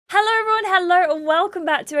Hello and welcome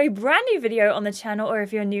back to a brand new video on the channel, or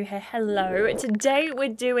if you're new here, hello. Today we're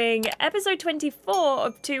doing episode 24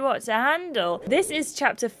 of Too Hot to Handle. This is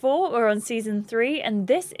chapter 4, we're on season 3, and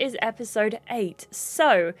this is episode 8.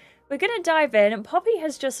 So, we're gonna dive in. Poppy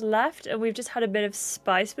has just left and we've just had a bit of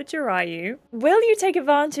spice with Jiraiya. Will you take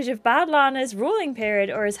advantage of Bad Lana's ruling period,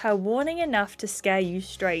 or is her warning enough to scare you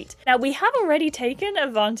straight? Now, we have already taken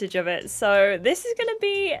advantage of it, so this is gonna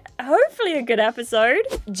be hopefully a good episode.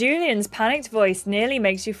 Julian's panicked voice nearly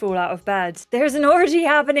makes you fall out of bed. There's an orgy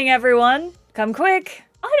happening, everyone. Come quick.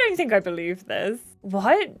 I don't think I believe this.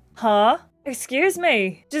 What? Huh? Excuse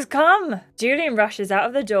me. Just come. Julian rushes out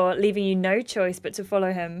of the door, leaving you no choice but to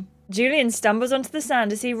follow him. Julian stumbles onto the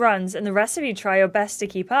sand as he runs, and the rest of you try your best to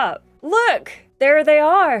keep up. Look! There they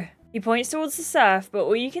are! He points towards the surf, but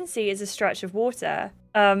all you can see is a stretch of water.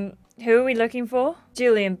 Who are we looking for?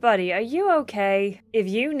 Julian, buddy, are you okay? If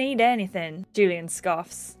you need anything. Julian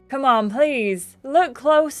scoffs. Come on, please. Look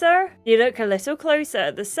closer. You look a little closer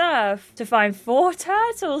at the surf to find 4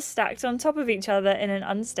 turtles stacked on top of each other in an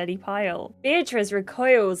unsteady pile. Beatrice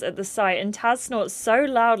recoils at the sight, and Taz snorts so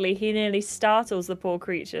loudly he nearly startles the poor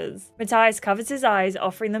creatures. Matthias covers his eyes,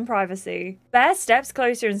 offering them privacy. Bear steps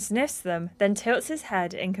closer and sniffs them, then tilts his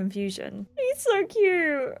head in confusion. He's so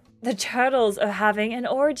cute. The turtles are having an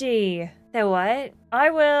orgy. They're what?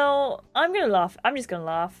 I'm gonna laugh. I'm just gonna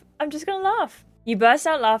laugh. You burst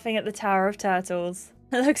out laughing at the Tower of Turtles.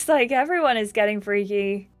 It looks like everyone is getting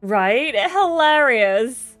freaky. Right?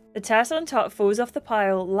 Hilarious. The turtle on top falls off the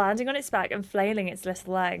pile, landing on its back and flailing its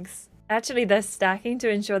little legs. Actually, they're stacking to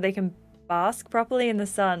ensure they can bask properly in the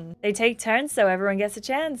sun. They take turns so everyone gets a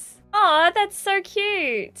chance. Aw, that's so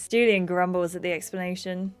cute. Julian grumbles at the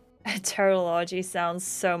explanation. A turtle orgy sounds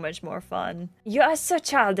so much more fun. You are so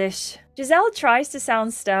childish. Giselle tries to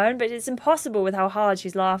sound stern, but it's impossible with how hard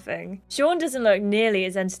she's laughing. Sean doesn't look nearly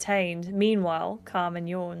as entertained. Meanwhile, Carmen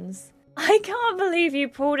yawns. I can't believe you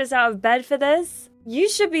pulled us out of bed for this. You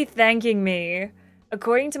should be thanking me.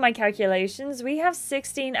 According to my calculations, we have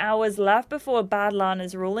 16 hours left before Bad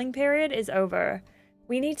Lana's ruling period is over.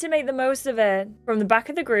 We need to make the most of it. From the back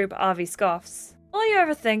of the group, Avi scoffs. All you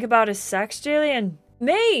ever think about is sex, Julian.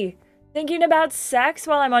 Me? Thinking about sex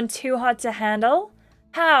while I'm on Too Hot to Handle?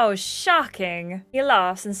 How shocking. He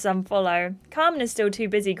laughs and some follow. Carmen is still too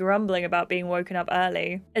busy grumbling about being woken up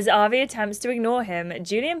early. As Avi attempts to ignore him,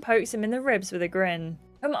 Julian pokes him in the ribs with a grin.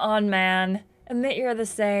 Come on, man. Admit you're the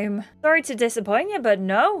same. Sorry to disappoint you, but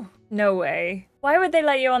no. No way. Why would they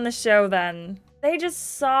let you on the show then? They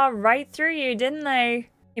just saw right through you, didn't they?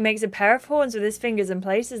 He makes a pair of horns with his fingers and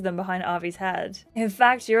places them behind Avi's head. In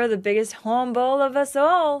fact, you're the biggest hornball of us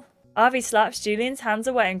all. Avi slaps Julian's hands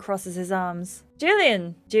away and crosses his arms.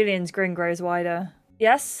 Julian! Julian's grin grows wider.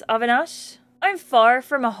 Yes, Avinash? I'm far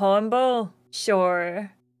from a hornball.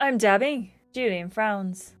 Sure. I'm Demi. Julian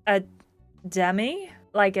frowns. A demi?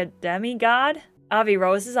 Like a demigod? Avi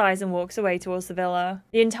rolls his eyes and walks away towards the villa.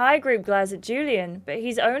 The entire group glares at Julian, but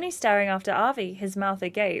he's only staring after Avi, his mouth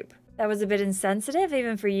agape. That was a bit insensitive,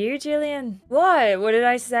 even for you, Julian. What? What did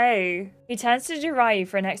I say? He turns to Jiraiya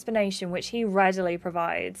for an explanation, which he readily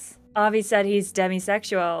provides. Avi said he's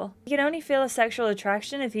demisexual. He can only feel a sexual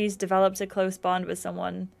attraction if he's developed a close bond with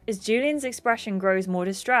someone. As Julian's expression grows more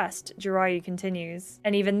distressed, Jiraiya continues.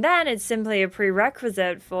 And even then, it's simply a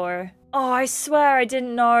prerequisite for... Oh, I swear I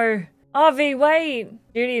didn't know. Avi, wait!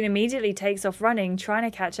 Julian immediately takes off running, trying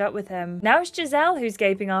to catch up with him. Now it's Giselle who's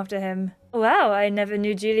gaping after him. Wow, I never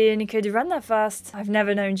knew Julian could run that fast. I've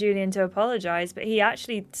never known Julian to apologize, but he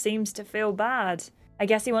actually seems to feel bad. I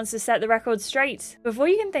guess he wants to set the record straight. Before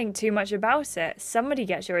you can think too much about it, somebody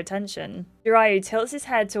gets your attention. Jiraiya tilts his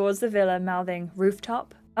head towards the villa, mouthing,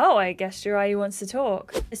 rooftop? Oh, I guess Jiraiya wants to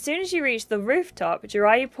talk. As soon as you reach the rooftop,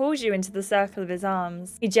 Jiraiya pulls you into the circle of his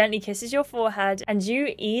arms. He gently kisses your forehead, and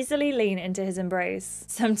you easily lean into his embrace.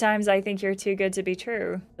 Sometimes I think you're too good to be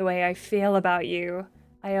true. The way I feel about you.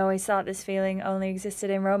 I always thought this feeling only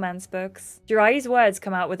existed in romance books. Jiraiya's words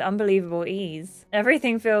come out with unbelievable ease.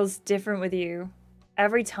 Everything feels different with you.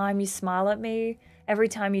 Every time you smile at me, every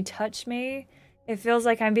time you touch me, it feels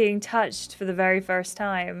like I'm being touched for the very first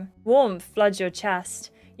time. Warmth floods your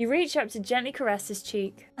chest. You reach up to gently caress his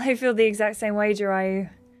cheek. I feel the exact same way, Jiraiya.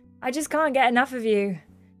 I just can't get enough of you.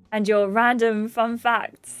 And your random fun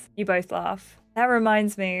facts. You both laugh. That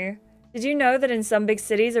reminds me. Did you know that in some big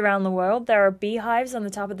cities around the world, there are beehives on the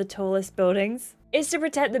top of the tallest buildings? It's to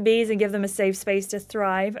protect the bees and give them a safe space to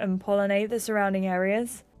thrive and pollinate the surrounding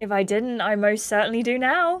areas. If I didn't, I most certainly do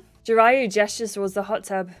now. Jiraiya gestures towards the hot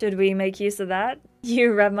tub. Should we make use of that?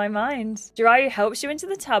 You read my mind. Jiraiya helps you into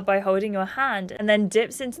the tub by holding your hand and then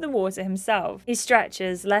dips into the water himself. He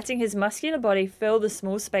stretches, letting his muscular body fill the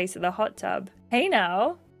small space of the hot tub. Hey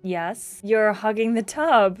now. Yes. You're hugging the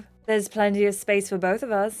tub. There's plenty of space for both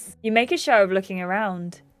of us. You make a show of looking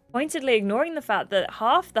around, pointedly ignoring the fact that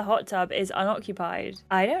half the hot tub is unoccupied.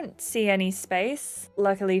 I don't see any space.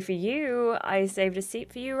 Luckily for you, I saved a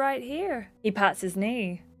seat for you right here. He pats his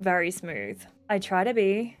knee. Very smooth. I try to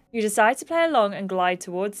be. You decide to play along and glide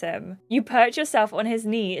towards him. You perch yourself on his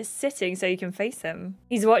knee, sitting so you can face him.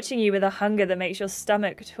 He's watching you with a hunger that makes your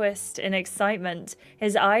stomach twist in excitement,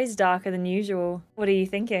 his eyes darker than usual. What are you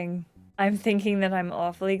thinking? I'm thinking that I'm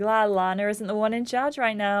awfully glad Lana isn't the one in charge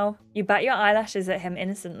right now. You bat your eyelashes at him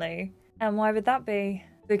innocently. And why would that be?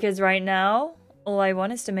 Because right now, all I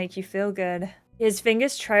want is to make you feel good. His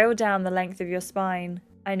fingers trail down the length of your spine.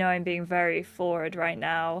 I know I'm being very forward right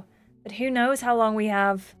now, but who knows how long we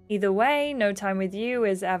have. Either way, no time with you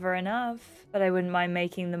is ever enough, but I wouldn't mind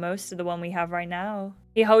making the most of the one we have right now.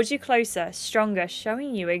 He holds you closer, stronger,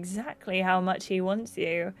 showing you exactly how much he wants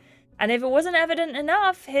you. And if it wasn't evident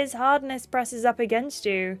enough, his hardness presses up against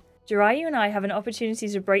you. Jiraiya and I have an opportunity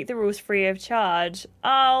to break the rules free of charge.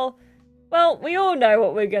 Well, we all know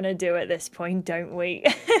what we're gonna do at this point, don't we?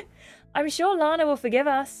 I'm sure Lana will forgive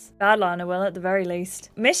us. Bad Lana will, at the very least.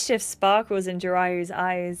 Mischief sparkles in Jiraiya's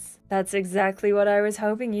eyes. That's exactly what I was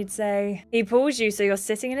hoping you'd say. He pulls you so you're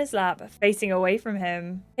sitting in his lap, facing away from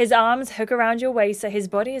him. His arms hook around your waist so his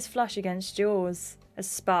body is flush against yours. A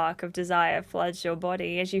spark of desire floods your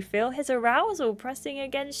body as you feel his arousal pressing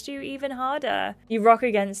against you even harder. You rock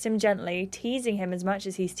against him gently, teasing him as much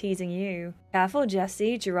as he's teasing you. Careful,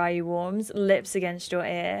 Jessie, Jiraiya warms, lips against your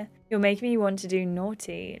ear. You'll make me want to do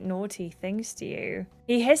naughty, naughty things to you.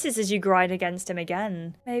 He hisses as you grind against him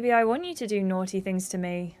again. Maybe I want you to do naughty things to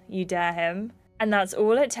me. You dare him. And that's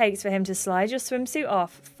all it takes for him to slide your swimsuit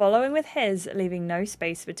off, following with his, leaving no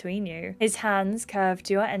space between you. His hands curve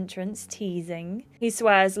to your entrance, teasing. He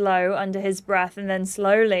swears low under his breath and then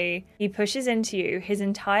slowly, he pushes into you, his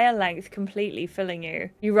entire length completely filling you.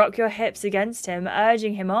 You rock your hips against him,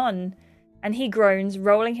 urging him on. And he groans,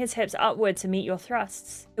 rolling his hips upward to meet your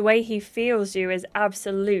thrusts. The way he feels you is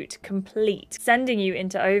absolute, complete, sending you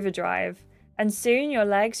into overdrive. And soon your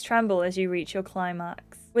legs tremble as you reach your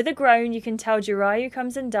climax. With a groan, you can tell Jiraiya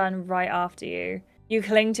comes undone right after you. You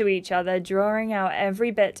cling to each other, drawing out every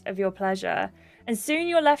bit of your pleasure, and soon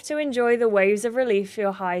you're left to enjoy the waves of relief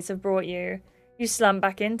your highs have brought you. You slump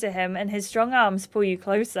back into him, and his strong arms pull you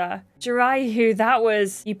closer. Jiraiya, that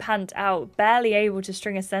was... You pant out, barely able to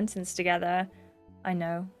string a sentence together. I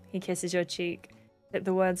know. He kisses your cheek. Took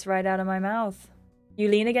the words right out of my mouth. You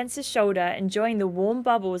lean against his shoulder, enjoying the warm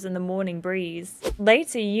bubbles and the morning breeze.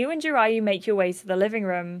 Later, you and Jiraiya make your way to the living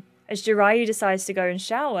room. As Jiraiya decides to go and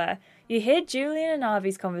shower, you hear Julian and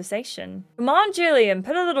Avi's conversation. Come on, Julian,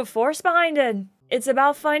 put a little force behind it. It's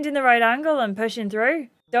about finding the right angle and pushing through.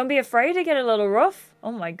 Don't be afraid to get a little rough.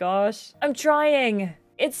 Oh my gosh. I'm trying.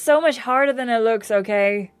 It's so much harder than it looks,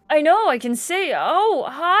 okay? I know, I can see. Oh,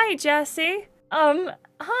 hi, Jessie.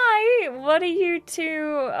 Hi, what are you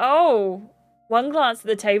two? Oh. One glance at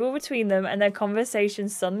the table between them and their conversation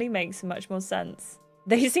suddenly makes much more sense.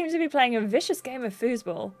 They seem to be playing a vicious game of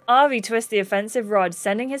foosball. Avi twists the offensive rod,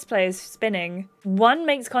 sending his players spinning. One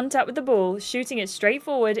makes contact with the ball, shooting it straight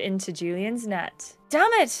forward into Julian's net. Damn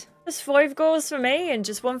it! There's 5 goals for me and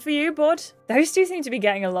just 1 for you, bud. Those two seem to be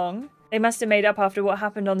getting along. They must have made up after what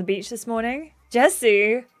happened on the beach this morning.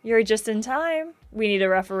 Jessie, you're just in time. We need a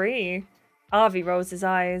referee. Avi rolls his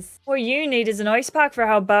eyes. What you need is an ice pack for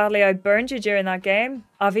how badly I burned you during that game.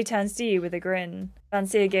 Avi turns to you with a grin.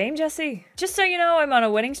 Fancy a game, Jessie? Just so you know, I'm on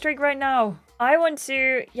a winning streak right now. I want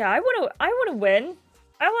to win.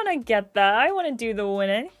 I want to get that. I want to do the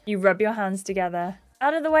winning. You rub your hands together.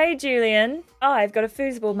 Out of the way, Julian. I've got a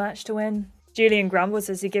foosball match to win. Julian grumbles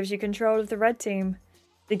as he gives you control of the red team.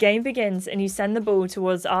 The game begins and you send the ball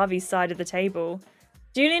towards Avi's side of the table.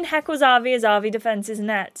 Julian heckles Avi as Avi defends his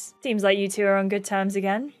net. Seems like you two are on good terms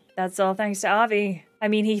again. That's all thanks to Avi. I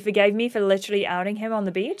mean, he forgave me for literally outing him on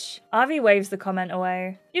the beach? Avi waves the comment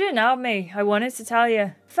away. You didn't out me. I wanted to tell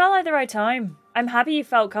you. Felt like the right time. I'm happy you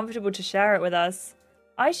felt comfortable to share it with us.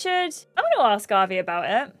 I'm going to ask Avi about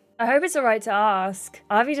it. I hope it's alright to ask.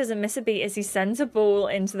 Avi doesn't miss a beat as he sends a ball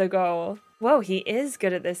into the goal. Whoa, he is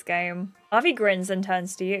good at this game. Avi grins and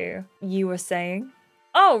turns to you. You were saying?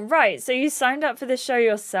 Oh, right, so you signed up for this show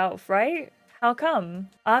yourself, right? How come?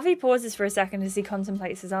 Avi pauses for a second as he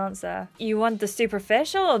contemplates his answer. You want the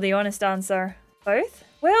superficial or the honest answer? Both?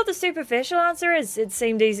 Well, the superficial answer is it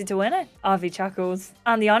seemed easy to win it. Avi chuckles.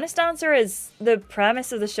 And the honest answer is the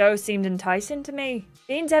premise of the show seemed enticing to me.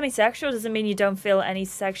 Being demisexual doesn't mean you don't feel any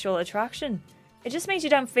sexual attraction. It just means you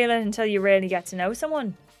don't feel it until you really get to know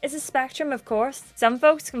someone. It's a spectrum, of course. Some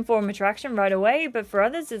folks can form attraction right away, but for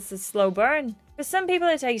others it's a slow burn. For some people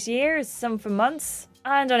it takes years, some for months.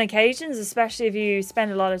 And on occasions, especially if you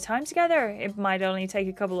spend a lot of time together, it might only take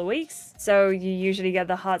a couple of weeks. So you usually get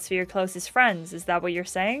the hots for your closest friends, is that what you're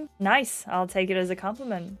saying? Nice, I'll take it as a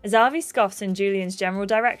compliment. As Avi scoffs in Julian's general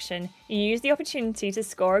direction, you use the opportunity to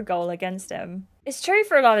score a goal against him. It's true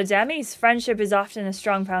for a lot of demis, friendship is often a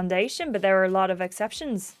strong foundation, but there are a lot of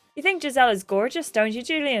exceptions. You think Giselle is gorgeous, don't you,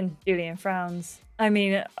 Julian? Julian frowns. I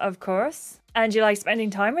mean, of course. And you like spending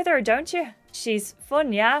time with her, don't you? She's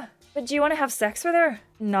fun, yeah? But do you want to have sex with her?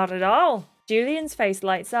 Not at all. Julian's face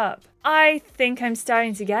lights up. I think I'm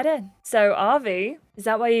starting to get it. So, Avi, is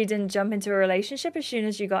that why you didn't jump into a relationship as soon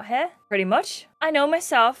as you got here? Pretty much. I know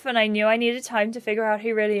myself, and I knew I needed time to figure out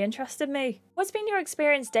who really interested me. What's been your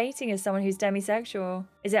experience dating as someone who's demisexual?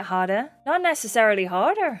 Is it harder? Not necessarily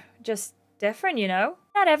harder, just different, you know?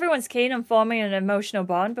 Not everyone's keen on forming an emotional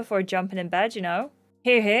bond before jumping in bed, you know?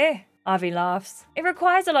 Hear, hear. Avi laughs. It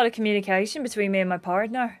requires a lot of communication between me and my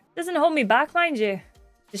partner. Doesn't hold me back, mind you.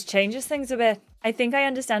 Just changes things a bit. I think I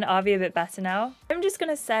understand Avi a bit better now. I'm just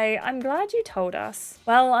gonna say, I'm glad you told us.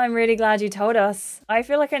 Well, I'm really glad you told us. I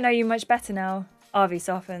feel like I know you much better now. Avi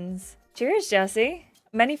softens. Cheers, Jessie.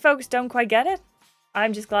 Many folks don't quite get it.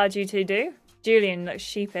 I'm just glad you two do. Julian looks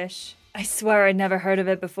sheepish. I swear I'd never heard of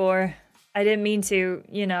it before. I didn't mean to,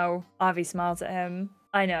 you know. Avi smiles at him.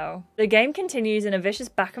 I know. The game continues in a vicious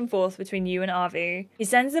back and forth between you and Avi. He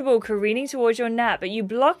sends the ball careening towards your net, but you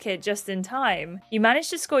block it just in time. You manage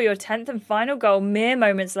to score your 10th and final goal mere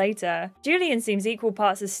moments later. Julian seems equal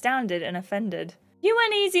parts astounded and offended. You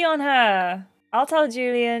went easy on her. I'll tell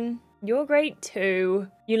Julian. You're great too.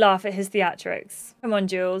 You laugh at his theatrics. Come on,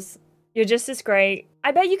 Jules. You're just as great.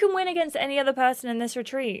 I bet you can win against any other person in this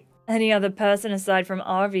retreat. Any other person aside from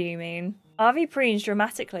Avi, you mean? Avi preens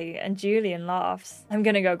dramatically, and Julian laughs. I'm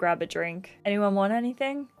gonna go grab a drink. Anyone want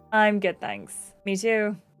anything? I'm good, thanks. Me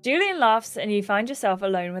too. Julian laughs, and you find yourself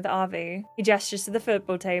alone with Avi. He gestures to the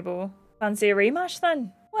football table. Fancy a rematch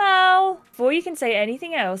then? Well, before you can say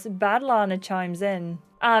anything else, Bad Lana chimes in.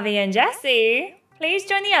 Avi and Jessie, please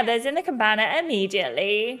join the others in the cabana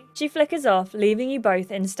immediately. She flickers off, leaving you both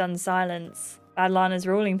in stunned silence. Bad Lana's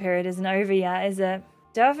ruling period isn't over yet, is it?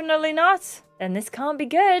 Definitely not. Then this can't be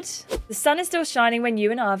good. The sun is still shining when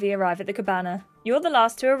you and Avi arrive at the cabana. You're the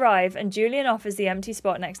last to arrive, and Julian offers the empty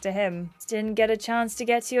spot next to him. Didn't get a chance to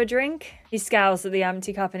get to your drink? He scowls at the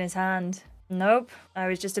empty cup in his hand. Nope, I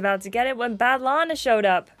was just about to get it when Bad Lana showed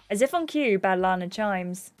up. As if on cue, Bad Lana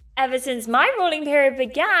chimes. Ever since my ruling period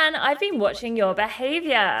began, I've been watching your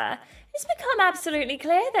behavior. It's become absolutely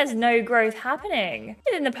clear there's no growth happening.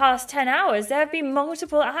 Within the past 10 hours, there have been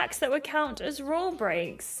multiple acts that would count as rule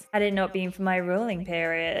breaks. Had it not been for my ruling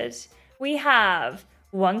period, we have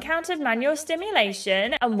 1 count of manual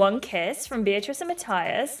stimulation and 1 kiss from Beatrice and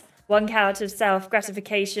Matthias, 1 count of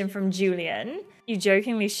self-gratification from Julian. You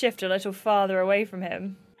jokingly shift a little farther away from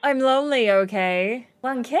him. I'm lonely, okay?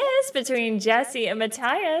 1 kiss between Jessie and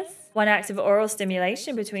Matthias. 1 act of oral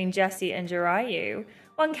stimulation between Jessie and Jirayu.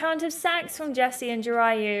 1 count of sex from Jessie and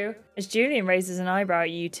Jirayu. As Julian raises an eyebrow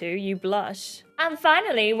at you two, you blush. And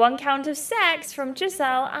finally, 1 count of sex from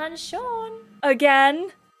Giselle and Sean.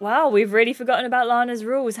 Again? Wow, we've really forgotten about Lana's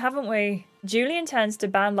rules, haven't we? Julian turns to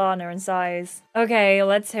Bad Lana and sighs. Okay,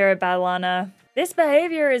 let's hear it, Bad Lana. This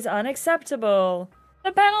behavior is unacceptable.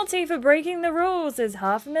 The penalty for breaking the rules is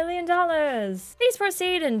 $500,000. Please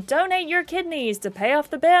proceed and donate your kidneys to pay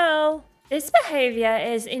off the bill. This behavior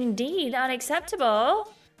is indeed unacceptable.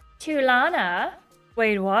 To Lana.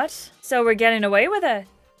 Wait, what? So we're getting away with it?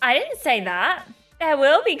 I didn't say that. There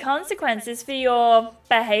will be consequences for your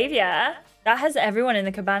behavior. That has everyone in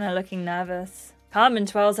the cabana looking nervous. Carmen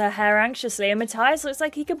twirls her hair anxiously, and Matthias looks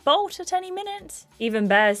like he could bolt at any minute. Even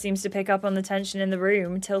Bear seems to pick up on the tension in the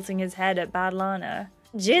room, tilting his head at Bad Lana.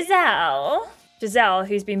 Giselle! Giselle,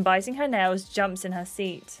 who's been biting her nails, jumps in her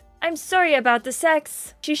seat. I'm sorry about the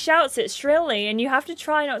sex. She shouts it shrilly, and you have to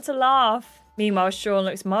try not to laugh. Meanwhile, Sean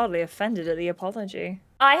looks mildly offended at the apology.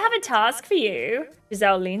 I have a task for you.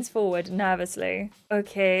 Giselle leans forward nervously.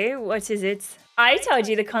 Okay, what is it? I told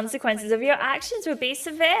you the consequences of your actions would be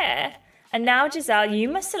severe. And now, Giselle, you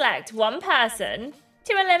must select 1 person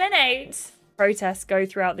to eliminate. Protests go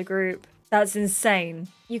throughout the group. That's insane.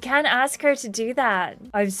 You can't ask her to do that.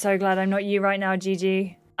 I'm so glad I'm not you right now,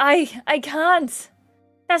 Gigi. I can't.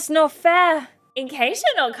 That's not fair. In case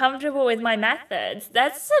you're not comfortable with my methods,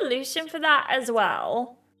 there's a solution for that as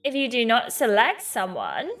well. If you do not select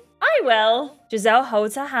someone, I will. Giselle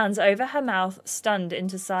holds her hands over her mouth, stunned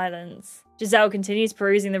into silence. Giselle continues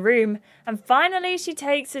perusing the room, and finally she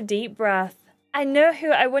takes a deep breath. I know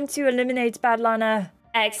who I want to eliminate, Bad Lana.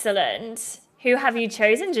 Excellent. Who have you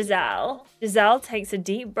chosen, Giselle? Giselle takes a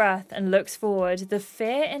deep breath and looks forward, the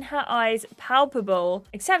fear in her eyes palpable,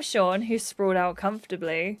 except Sean, who's sprawled out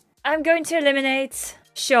comfortably. I'm going to eliminate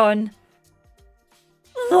Sean.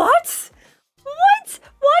 What? What?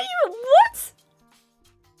 Why you? What?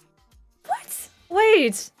 What?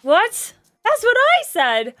 Wait, what? That's what I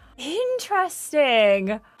said.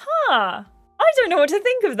 Interesting. Huh. I don't know what to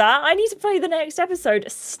think of that. I need to play the next episode.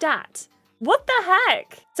 Stat. What the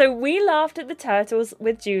heck? So we laughed at the turtles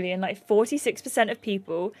with Julian, like 46% of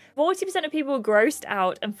people. 40% of people grossed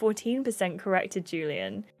out and 14% corrected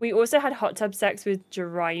Julian. We also had hot tub sex with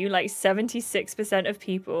Jirayu, like 76% of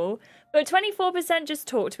people. But 24% just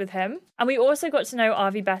talked with him. And we also got to know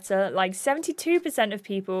Avi better, like 72% of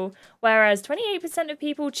people, whereas 28% of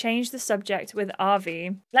people changed the subject with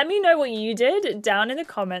Avi. Let me know what you did down in the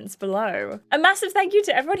comments below. A massive thank you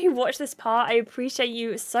to everyone who watched this part. I appreciate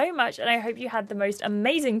you so much, and I hope you had the most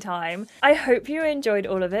amazing time. I hope you enjoyed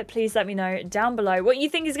all of it. Please let me know down below what you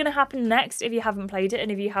think is going to happen next if you haven't played it,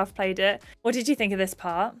 and if you have played it, what did you think of this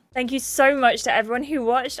part? Thank you so much to everyone who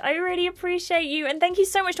watched. I really appreciate you, and thank you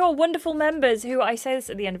so much to our wonderful members who I say this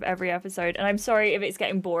at the end of every episode, and I'm sorry if it's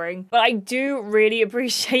getting boring, but I do really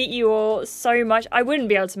appreciate you all so much. I wouldn't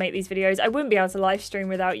be able to make these videos, I wouldn't be able to live stream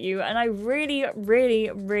without you, and I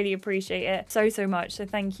really appreciate it so much. So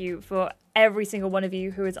thank you for every single one of you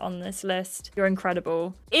who is on this list. You're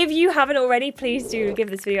incredible. If you haven't already, please do give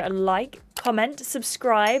this video a like, comment,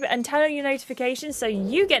 subscribe, and turn on your notifications so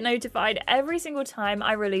you get notified every single time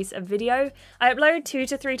I release a video. I upload 2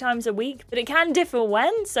 to 3 times a week, but it can differ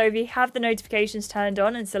when, so if you have the notifications turned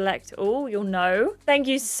on and select all, you'll know. Thank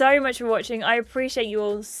you so much for watching. I appreciate you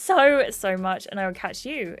all so much, and I will catch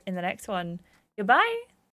you in the next one. Goodbye.